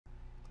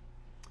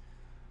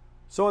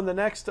So in the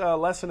next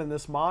lesson in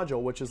this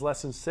module, which is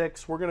lesson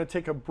 6, we're going to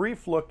take a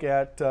brief look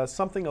at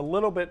something a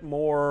little bit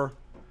more,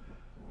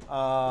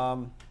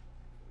 well,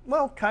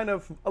 kind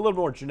of a little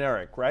more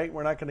generic, right?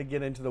 We're not going to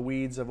get into the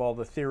weeds of all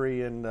the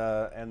theory and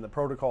the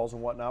protocols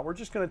and whatnot. We're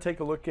just going to take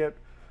a look at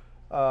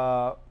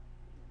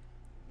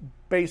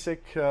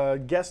basic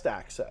guest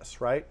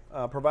access, right?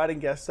 Providing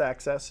guest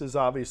access is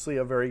obviously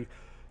a very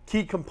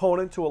key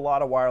component to a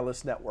lot of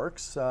wireless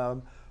networks.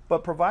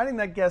 But providing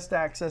that guest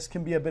access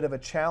can be a bit of a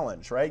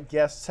challenge, right?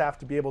 Guests have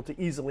to be able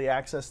to easily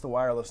access the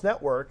wireless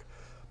network,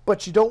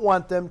 but you don't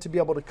want them to be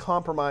able to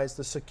compromise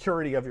the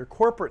security of your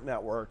corporate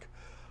network.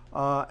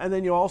 And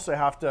then you also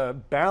have to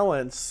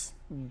balance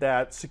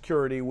that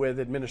security with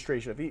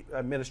administrative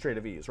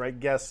ease, right?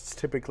 Guests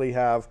typically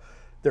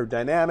they're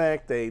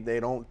dynamic.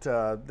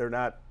 They're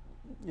not,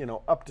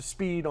 up to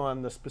speed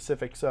on the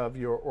specifics of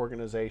your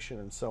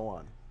organization and so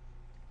on.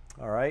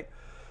 All right.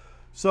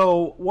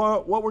 So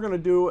what we're going to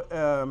do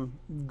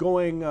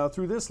going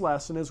through this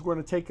lesson is we're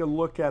going to take a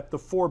look at the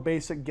 4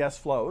 basic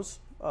guest flows,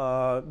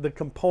 the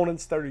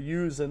components that are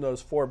used in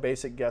those 4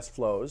 basic guest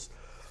flows.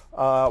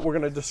 We're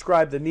going to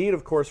describe the need,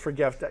 of course, for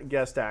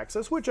guest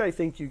access, which I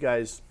think you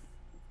guys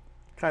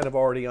kind of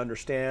already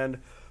understand,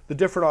 the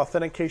different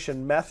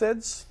authentication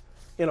methods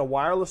in a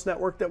wireless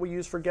network that we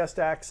use for guest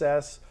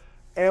access,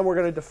 and we're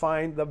going to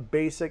define the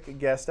basic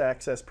guest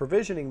access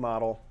provisioning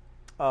model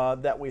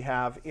that we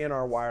have in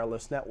our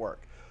wireless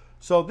network.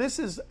 So this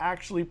is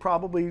actually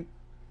probably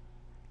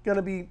going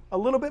to be a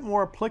little bit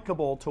more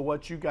applicable to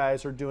what you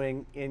guys are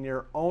doing in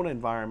your own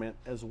environment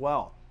as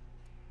well.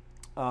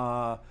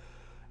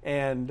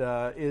 And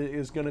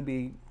is going to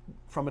be,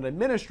 from an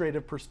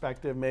administrative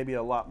perspective, maybe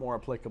a lot more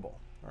applicable.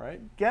 All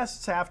right,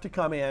 guests have to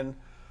come in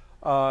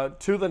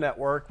to the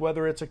network,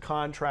 whether it's a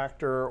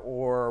contractor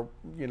or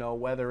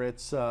whether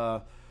it's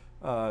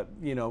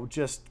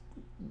just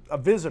a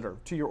visitor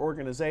to your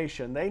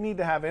organization. They need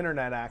to have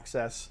internet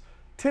access.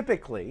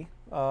 Typically,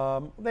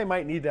 they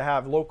might need to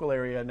have local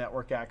area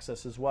network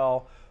access as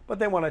well, but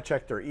they want to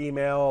check their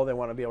email, they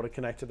want to be able to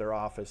connect to their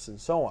office and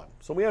so on.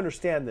 So we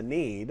understand the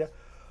need.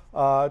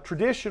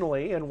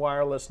 Traditionally, in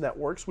wireless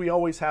networks, we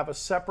always have a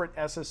separate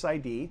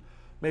SSID,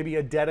 maybe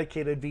a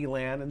dedicated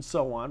VLAN and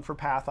so on for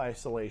path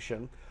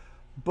isolation.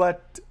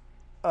 But,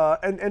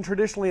 and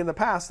traditionally in the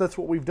past, that's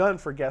what we've done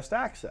for guest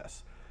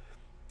access.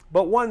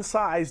 But one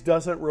size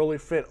doesn't really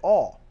fit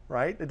all,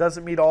 right? It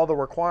doesn't meet all the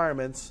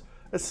requirements,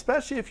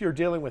 especially if you're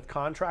dealing with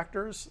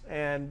contractors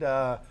and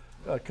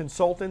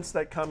consultants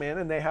that come in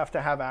and they have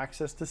to have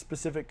access to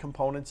specific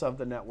components of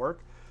the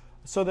network.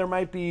 So there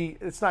might be,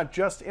 it's not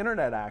just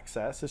internet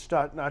access, it's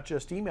not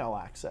just email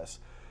access.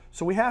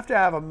 So we have to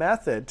have a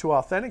method to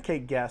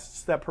authenticate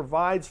guests that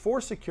provides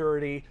for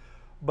security,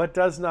 but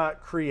does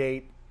not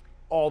create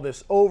all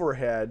this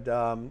overhead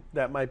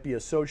that might be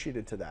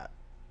associated to that.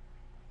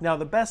 Now,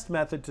 the best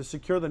method to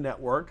secure the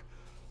network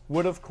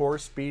would, of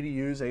course, be to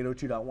use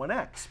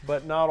 802.1x,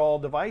 but not all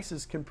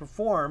devices can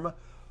perform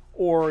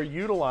or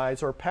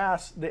utilize or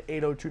pass the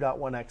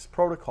 802.1x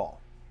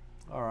protocol.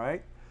 All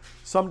right.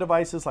 Some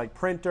devices like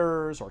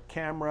printers or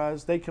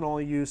cameras, they can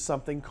only use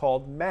something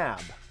called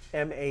MAB,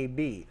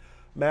 M-A-B.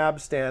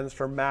 MAB stands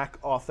for MAC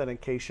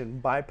Authentication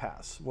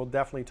Bypass. We'll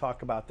definitely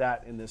talk about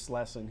that in this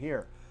lesson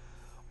here.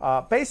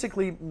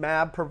 Basically,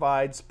 MAB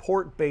provides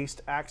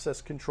port-based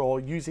access control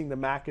using the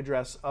MAC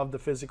address of the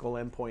physical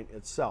endpoint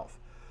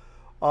itself.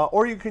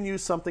 Or you can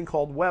use something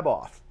called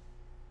WebAuth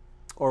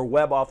or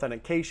Web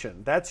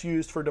Authentication. That's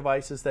used for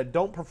devices that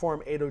don't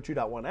perform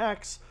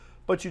 802.1x,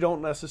 but you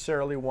don't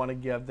necessarily want to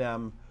give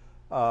them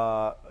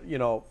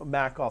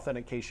MAC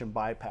Authentication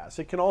Bypass.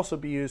 It can also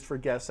be used for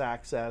guest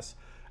access,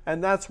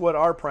 and that's what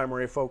our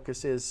primary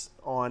focus is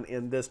on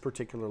in this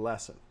particular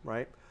lesson,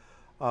 right?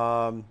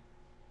 Or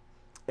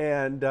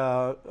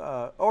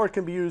it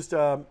can be used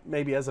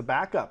maybe as a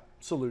backup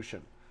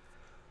solution.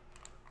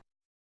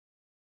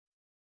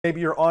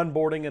 Maybe you're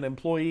onboarding an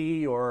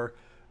employee, or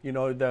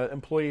the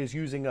employee is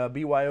using a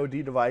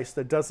BYOD device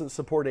that doesn't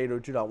support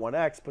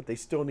 802.1x, but they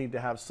still need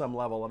to have some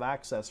level of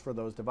access for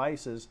those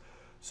devices,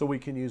 so we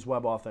can use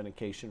web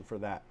authentication for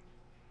that.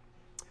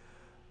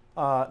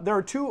 There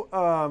are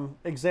 2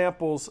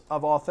 examples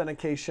of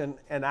authentication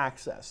and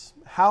access.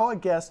 How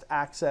guest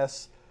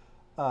access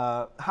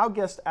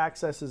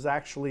is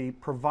actually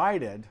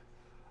provided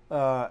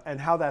and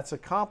how that's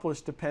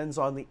accomplished depends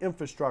on the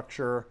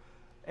infrastructure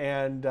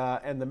and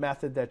the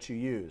method that you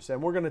use.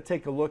 And we're going to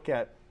take a look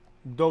at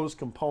those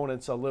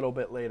components a little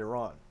bit later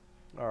on.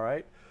 All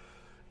right.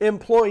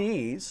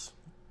 Employees,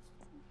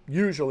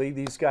 usually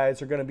these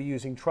guys are going to be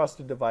using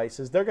trusted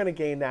devices. They're going to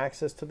gain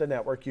access to the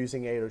network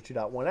using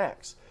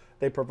 802.1x.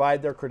 They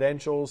provide their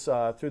credentials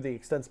through the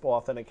extensible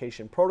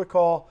authentication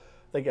protocol.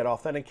 They get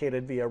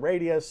authenticated via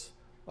Radius,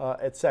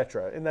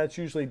 etc. And that's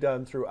usually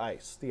done through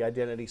ICE, the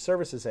Identity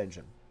Services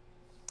Engine.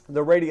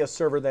 The Radius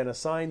server then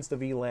assigns the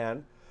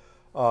VLAN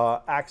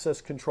access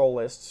control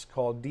lists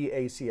called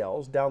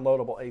DACLs,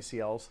 downloadable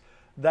ACLs,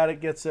 that it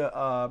gets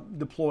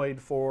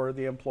deployed for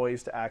the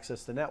employees to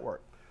access the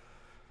network.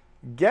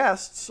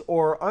 Guests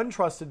or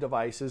untrusted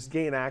devices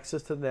gain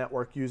access to the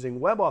network using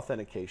web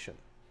authentication.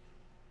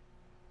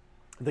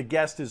 The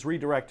guest is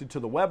redirected to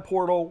the web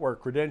portal where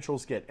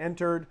credentials get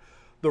entered.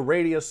 The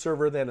Radius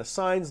server then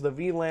assigns the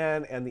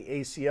VLAN and the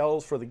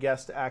ACLs for the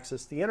guest to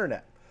access the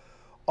internet.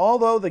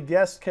 Although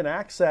this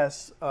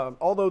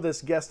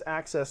guest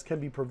access can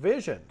be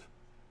provisioned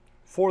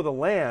for the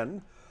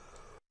LAN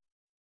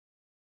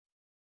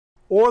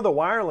or the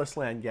wireless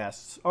LAN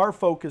guests, our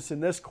focus in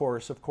this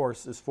course, of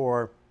course, is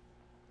for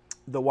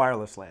the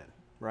wireless LAN,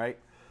 right?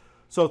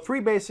 So 3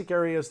 basic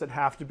areas that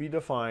have to be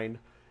defined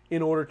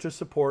in order to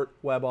support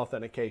web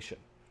authentication.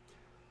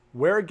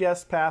 Where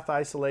guest path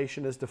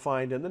isolation is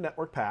defined in the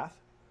network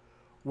path,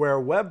 where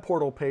web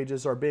portal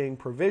pages are being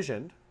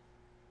provisioned,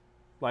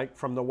 like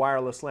from the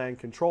wireless LAN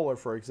controller,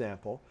 for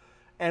example,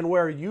 and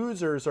where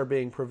users are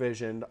being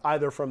provisioned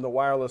either from the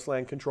wireless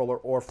LAN controller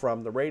or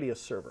from the Radius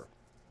server.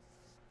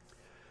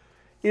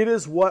 It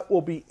is what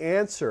will be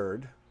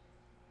answered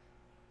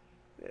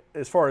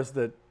as far as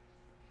the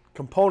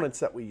components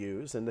that we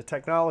use and the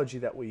technology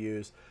that we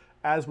use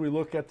as we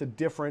look at the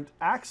different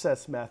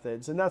access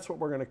methods, and that's what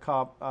we're going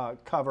to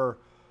cover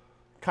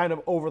kind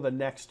of over the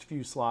next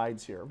few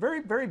slides here.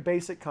 Very, very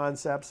basic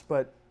concepts,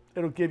 but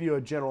it'll give you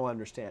a general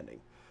understanding.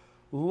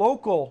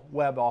 Local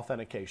web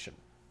authentication.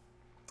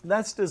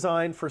 That's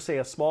designed for, say,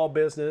 a small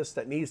business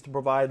that needs to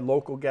provide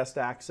local guest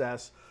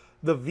access.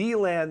 The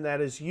VLAN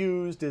that is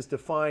used is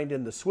defined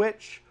in the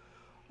switch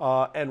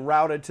and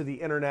routed to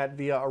the internet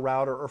via a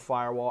router or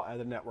firewall at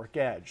the network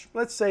edge.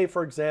 Let's say,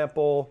 for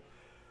example,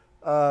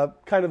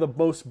 kind of the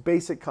most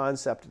basic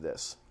concept of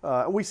this.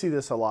 We see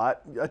this a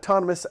lot.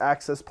 Autonomous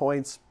access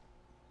points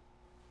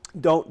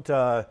don't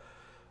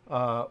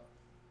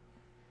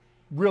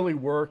really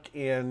work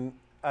in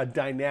a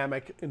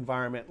dynamic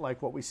environment like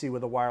what we see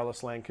with a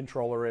wireless LAN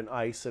controller and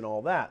ICE and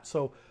all that.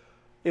 So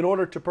in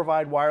order to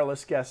provide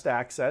wireless guest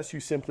access, you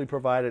simply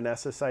provide an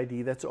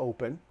SSID that's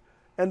open,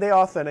 and they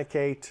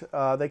authenticate,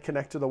 they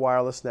connect to the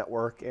wireless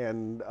network,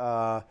 and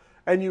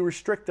you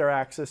restrict their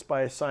access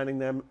by assigning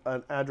them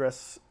an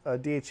address, a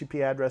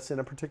DHCP address in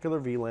a particular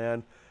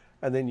VLAN,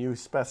 and then you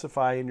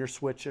specify in your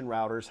switch and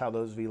routers how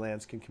those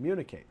VLANs can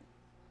communicate.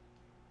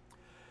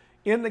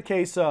 In the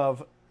case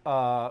of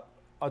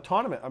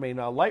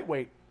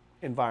lightweight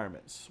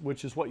environments,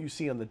 which is what you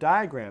see on the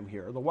diagram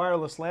here, the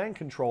wireless LAN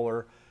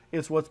controller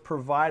is what's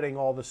providing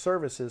all the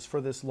services for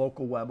this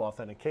local web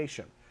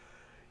authentication.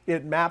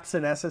 It maps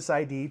an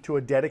SSID to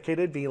a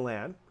dedicated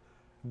VLAN.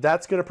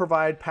 That's going to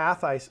provide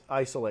path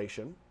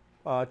isolation.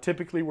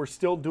 Typically, we're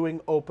still doing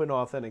open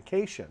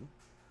authentication,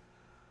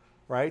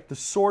 right? The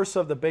source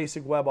of the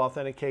basic web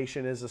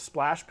authentication is a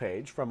splash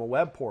page from a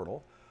web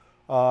portal,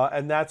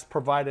 and that's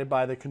provided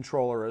by the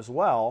controller as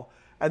well.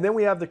 And then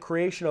we have the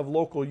creation of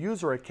local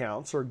user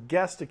accounts or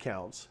guest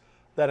accounts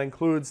that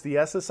includes the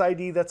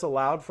SSID that's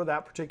allowed for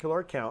that particular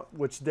account,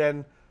 which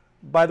then,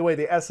 by the way,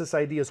 the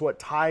SSID is what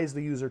ties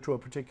the user to a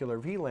particular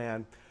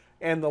VLAN,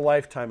 and the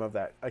lifetime of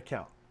that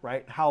account,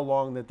 right? How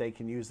long that they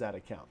can use that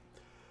account.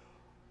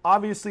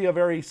 Obviously, a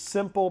very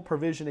simple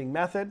provisioning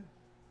method.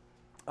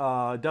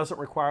 Doesn't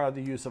require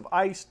the use of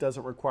ICE,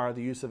 doesn't require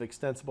the use of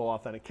extensible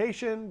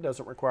authentication,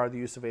 doesn't require the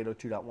use of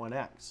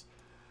 802.1x.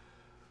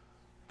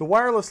 The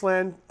wireless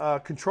LAN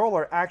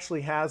controller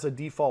actually has a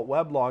default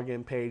web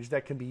login page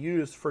that can be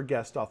used for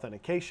guest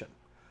authentication.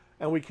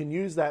 And we can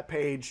use that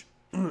page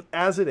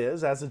as it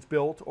is, as it's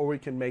built, or we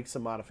can make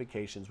some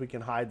modifications. We can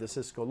hide the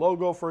Cisco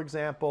logo, for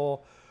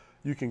example.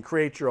 You can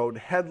create your own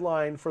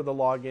headline for the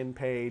login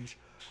page.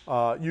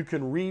 You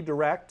can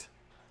redirect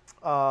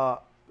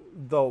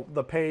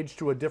the page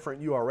to a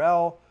different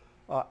URL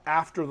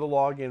after the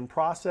login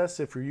process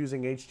if you're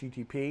using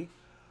HTTP.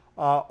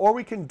 Or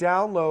we can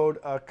download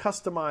a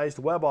customized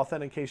web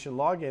authentication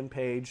login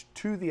page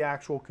to the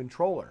actual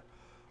controller.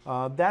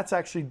 That's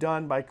actually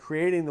done by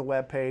creating the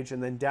web page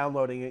and then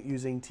downloading it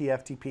using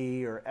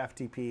TFTP or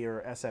FTP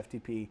or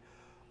SFTP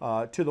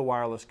to the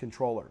wireless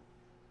controller.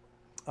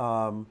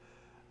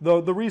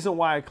 The reason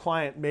why a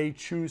client may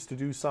choose to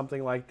do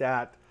something like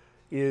that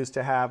is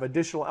to have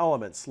additional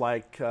elements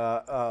like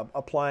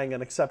applying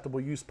an acceptable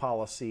use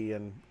policy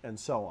and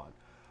so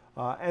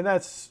on. And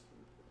that's,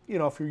 you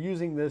know, if you're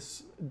using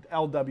this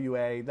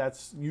LWA,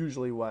 that's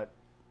usually what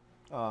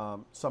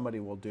somebody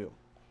will do,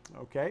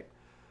 okay?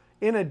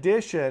 In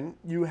addition,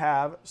 you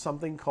have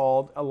something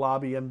called a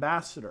lobby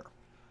ambassador.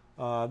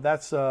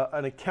 That's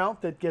an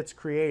account that gets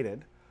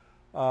created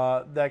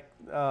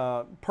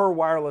per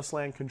wireless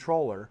LAN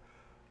controller,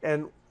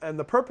 and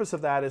the purpose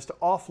of that is to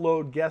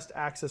offload guest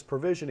access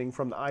provisioning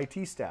from the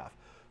IT staff.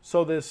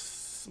 So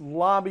this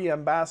lobby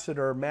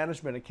ambassador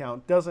management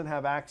account doesn't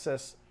have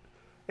access.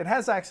 It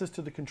has access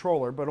to the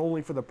controller, but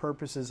only for the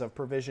purposes of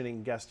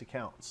provisioning guest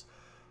accounts.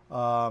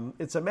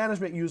 It's a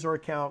management user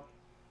account,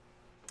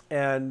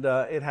 and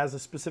it has a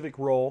specific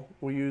role.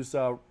 We use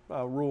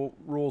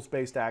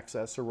rules-based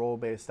access or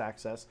role-based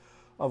access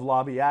of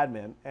lobby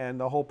admin, and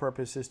the whole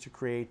purpose is to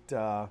create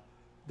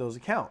those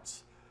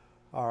accounts.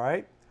 All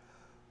right.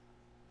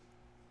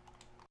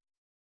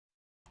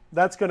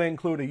 That's going to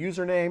include a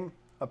username,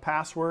 a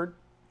password,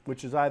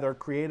 which is either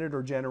created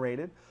or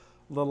generated.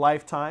 The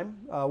lifetime,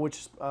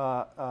 which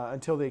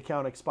until the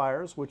account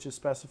expires, which is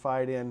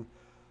specified in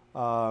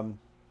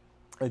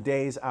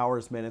days,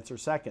 hours, minutes, or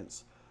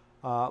seconds.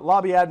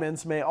 Lobby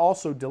admins may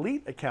also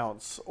delete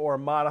accounts or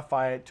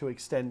modify it to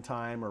extend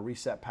time or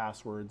reset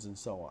passwords and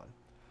so on.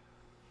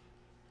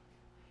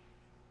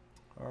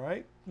 All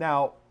right.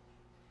 Now,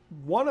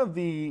 one of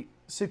the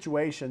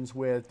situations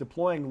with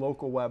deploying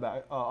local web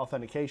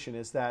authentication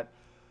is that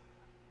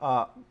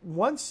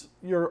once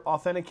you're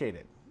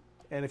authenticated,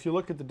 and if you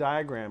look at the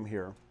diagram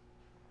here,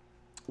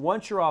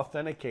 once you're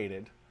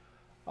authenticated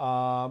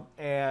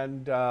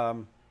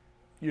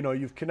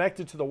you've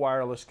connected to the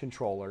wireless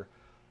controller,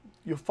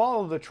 you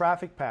follow the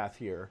traffic path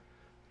here.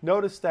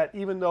 Notice that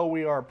even though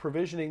we are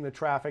provisioning the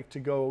traffic to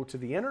go to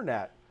the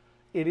internet,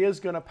 it is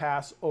going to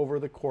pass over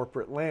the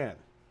corporate LAN,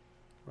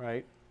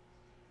 right?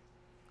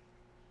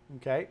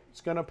 Okay,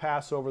 it's going to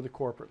pass over the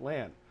corporate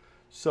LAN.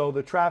 So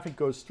the traffic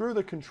goes through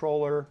the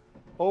controller,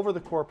 over the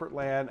corporate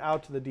LAN,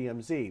 out to the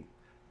DMZ.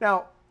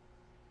 Now,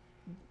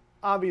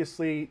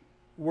 obviously,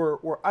 we're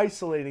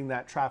isolating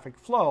that traffic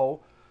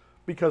flow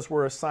because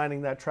we're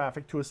assigning that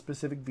traffic to a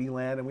specific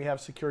VLAN, and we have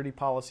security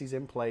policies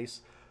in place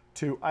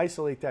to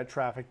isolate that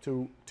traffic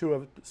to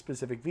a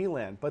specific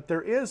VLAN. But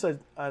there is an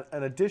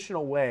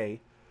additional way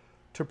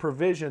to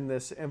provision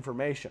this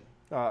information,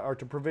 or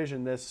to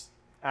provision this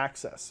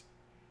access.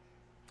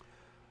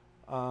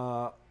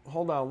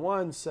 Hold on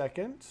one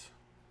second.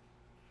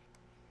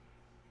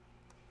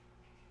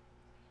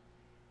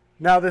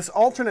 Now, this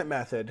alternate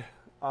method,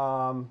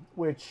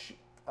 which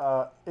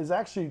is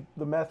actually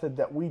the method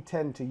that we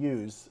tend to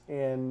use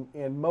in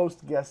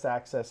most guest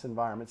access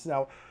environments.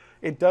 Now,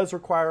 it does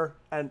require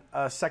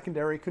a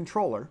secondary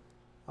controller.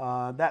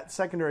 That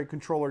secondary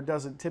controller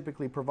doesn't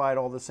typically provide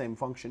all the same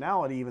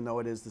functionality, even though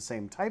it is the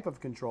same type of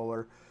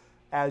controller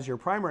as your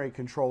primary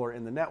controller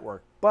in the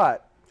network.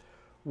 But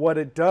what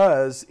it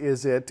does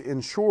is it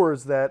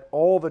ensures that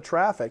all the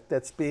traffic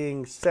that's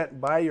being sent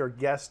by your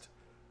guest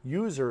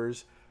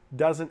users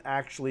doesn't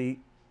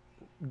actually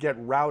get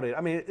routed.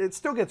 I mean, it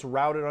still gets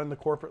routed on the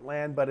corporate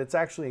LAN, but it's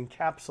actually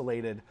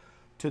encapsulated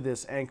to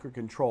this anchor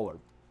controller.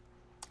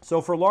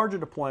 So for larger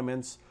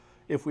deployments,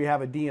 if we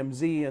have a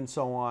DMZ and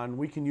so on,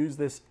 we can use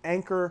this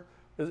anchor.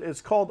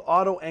 It's called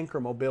auto anchor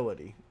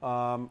mobility.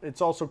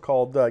 It's also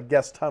called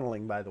guest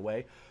tunneling, by the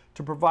way,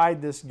 to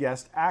provide this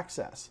guest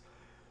access.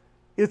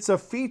 It's a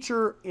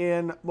feature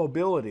in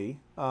mobility,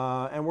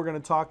 and we're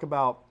going to talk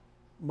about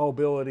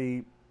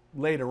mobility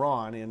later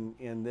on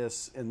in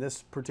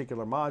this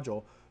particular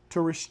module, to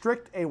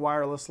restrict a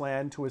wireless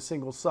LAN to a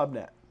single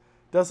subnet.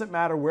 Doesn't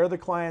matter where the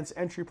client's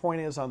entry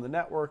point is on the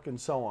network and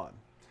so on.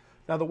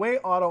 Now, the way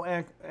auto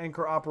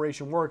anchor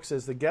operation works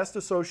is the guest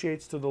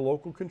associates to the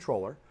local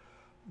controller,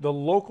 the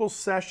local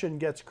session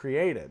gets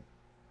created,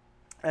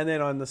 and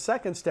then on the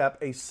second step,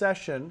 a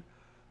session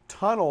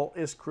tunnel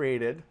is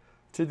created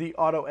to the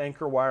auto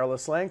anchor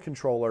wireless LAN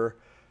controller,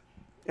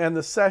 and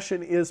the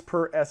session is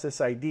per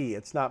SSID.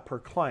 It's not per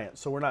client,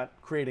 so we're not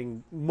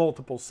creating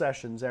multiple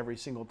sessions every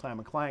single time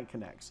a client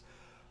connects.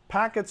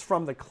 Packets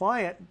from the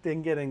client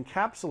then get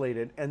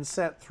encapsulated and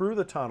sent through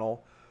the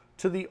tunnel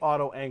to the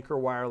auto anchor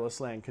wireless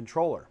LAN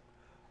controller.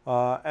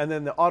 And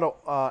then the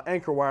auto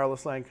anchor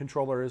wireless LAN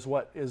controller is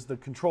what is the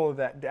controller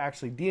that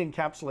actually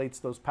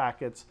de-encapsulates those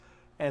packets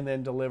and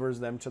then delivers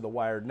them to the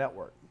wired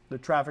network. The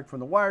traffic from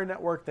the wired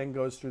network then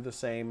goes through the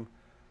same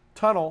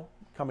tunnel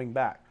coming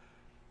back.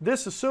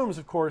 This assumes,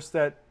 of course,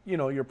 that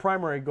your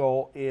primary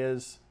goal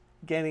is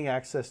gaining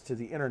access to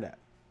the internet.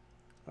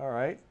 All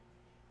right,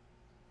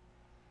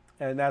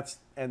 and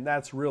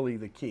that's really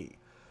the key.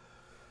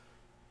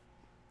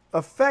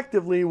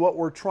 Effectively, what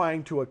we're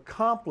trying to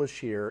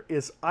accomplish here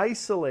is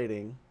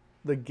isolating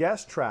the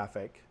guest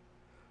traffic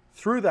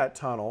through that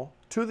tunnel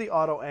to the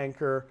auto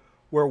anchor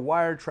where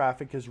wired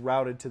traffic is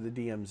routed to the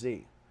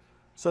DMZ.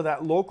 So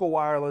that local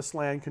wireless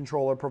LAN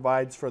controller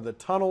provides for the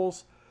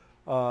tunnels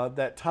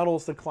that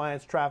tunnels the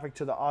client's traffic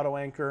to the auto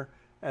anchor,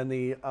 and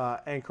the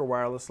anchor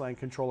wireless LAN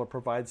controller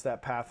provides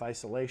that path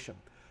isolation.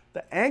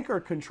 The anchor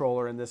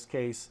controller in this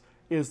case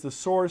is the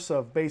source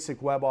of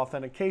basic web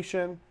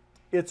authentication.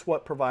 It's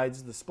what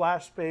provides the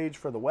splash page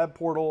for the web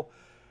portal.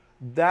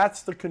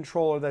 That's the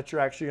controller that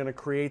you're actually going to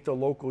create the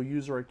local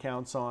user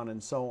accounts on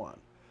and so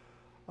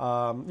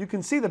on. You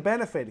can see the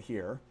benefit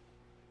here,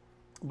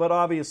 but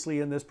obviously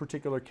in this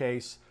particular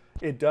case,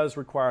 it does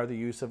require the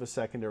use of a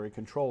secondary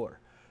controller.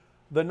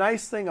 The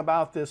nice thing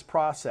about this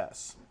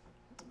process,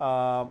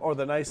 or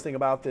the nice thing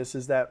about this,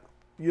 is that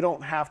you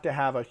don't have to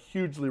have a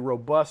hugely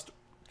robust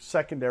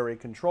secondary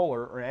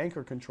controller or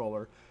anchor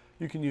controller.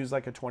 You can use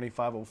like a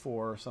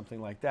 2504 or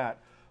something like that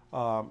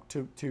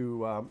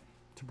to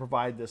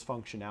provide this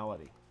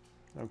functionality.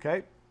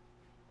 Okay.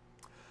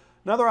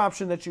 Another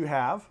option that you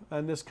have,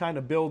 and this kind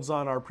of builds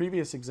on our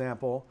previous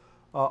example,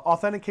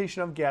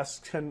 authentication of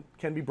guests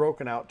can be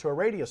broken out to a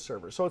radius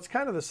server. So it's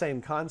kind of the same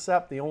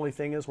concept. The only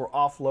thing is we're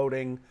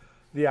offloading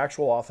the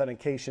actual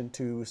authentication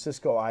to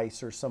Cisco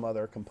ICE or some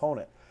other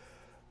component.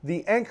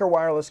 The anchor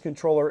wireless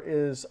controller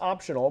is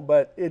optional,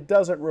 but it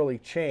doesn't really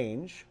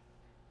change.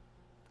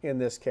 in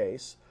this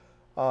case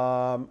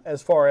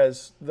as far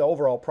as the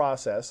overall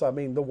process. I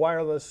mean, the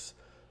wireless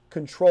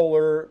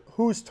controller,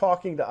 who's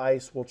talking to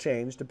ICE will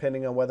change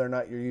depending on whether or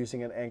not you're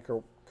using an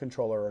anchor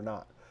controller or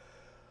not.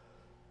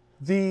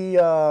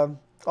 The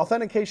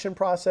authentication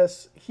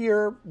process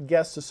here,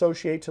 guests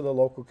associate to the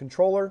local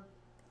controller.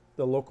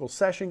 The local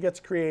session gets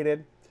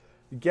created.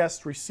 The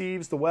guest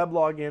receives the web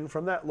login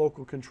from that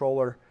local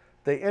controller.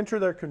 They enter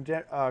their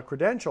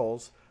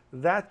credentials.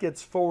 That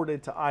gets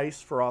forwarded to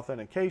ICE for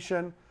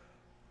authentication.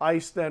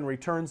 ICE then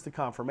returns the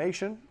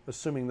confirmation,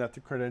 assuming that the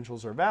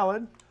credentials are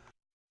valid.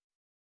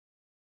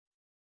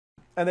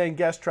 And then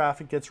guest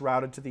traffic gets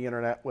routed to the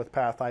internet with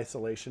path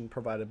isolation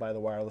provided by the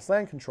wireless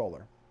LAN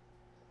controller.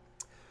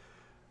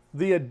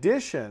 The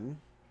addition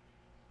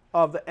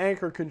of the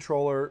anchor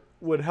controller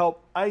would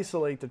help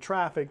isolate the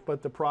traffic,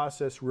 but the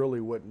process really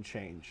wouldn't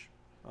change.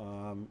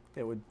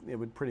 It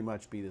would pretty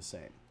much be the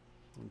same.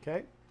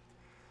 Okay.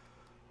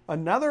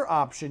 Another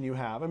option you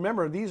have, and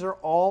remember, these are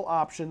all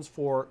options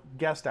for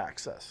guest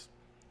access.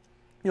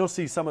 You'll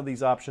see some of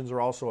these options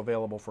are also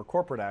available for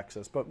corporate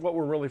access, but what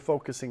we're really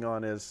focusing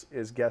on is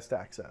guest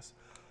access.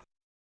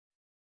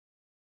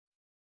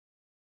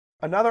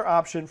 Another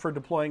option for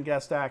deploying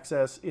guest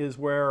access is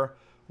where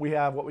we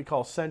have what we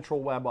call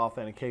central web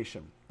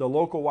authentication. The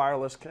local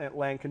wireless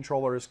LAN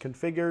controller is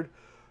configured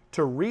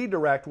to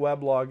redirect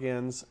web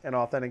logins and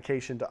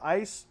authentication to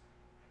ICE.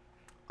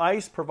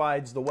 ICE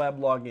provides the web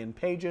login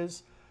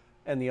pages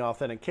and the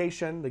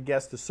authentication. The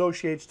guest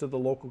associates to the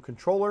local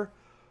controller.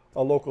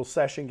 A local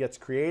session gets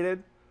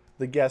created.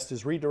 The guest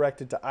is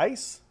redirected to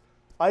ICE.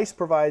 ICE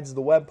provides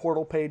the web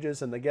portal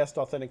pages and the guest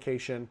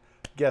authentication.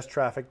 Guest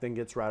traffic then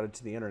gets routed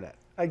to the internet.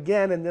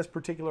 Again, in this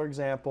particular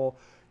example,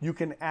 you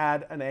can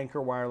add an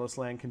anchor wireless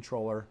LAN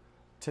controller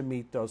to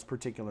meet those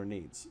particular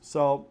needs.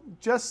 So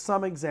just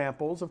some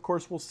examples. Of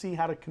course, we'll see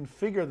how to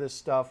configure this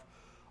stuff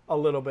a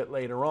little bit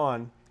later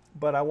on,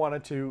 but I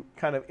wanted to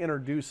kind of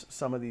introduce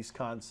some of these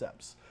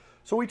concepts.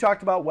 So we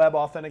talked about web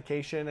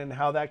authentication and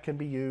how that can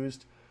be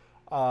used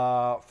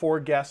for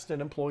guests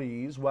and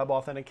employees. Web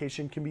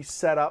authentication can be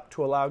set up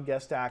to allow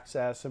guest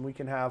access, and we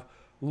can have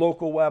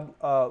local web,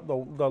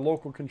 the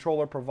local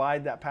controller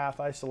provide that path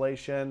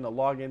isolation, the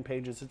login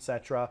pages,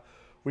 etc.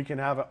 We can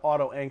have an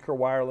auto anchor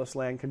wireless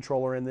LAN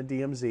controller in the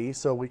DMZ,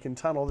 so we can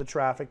tunnel the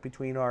traffic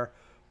between our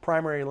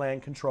primary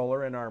LAN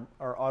controller and our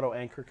auto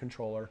anchor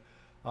controller.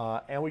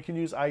 And we can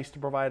use ICE to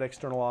provide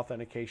external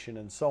authentication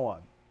and so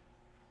on.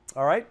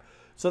 All right,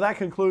 so that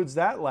concludes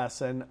that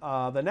lesson.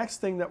 The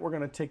next thing that we're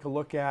going to take a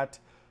look at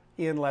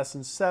in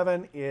lesson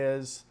 7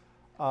 is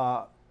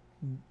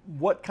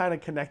what kind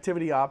of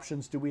connectivity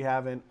options do we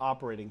have in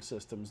operating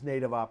systems,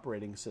 native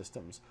operating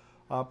systems.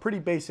 Pretty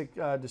basic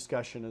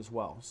discussion as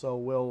well. So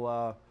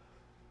we'll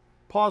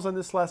pause on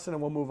this lesson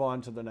and we'll move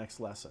on to the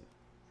next lesson.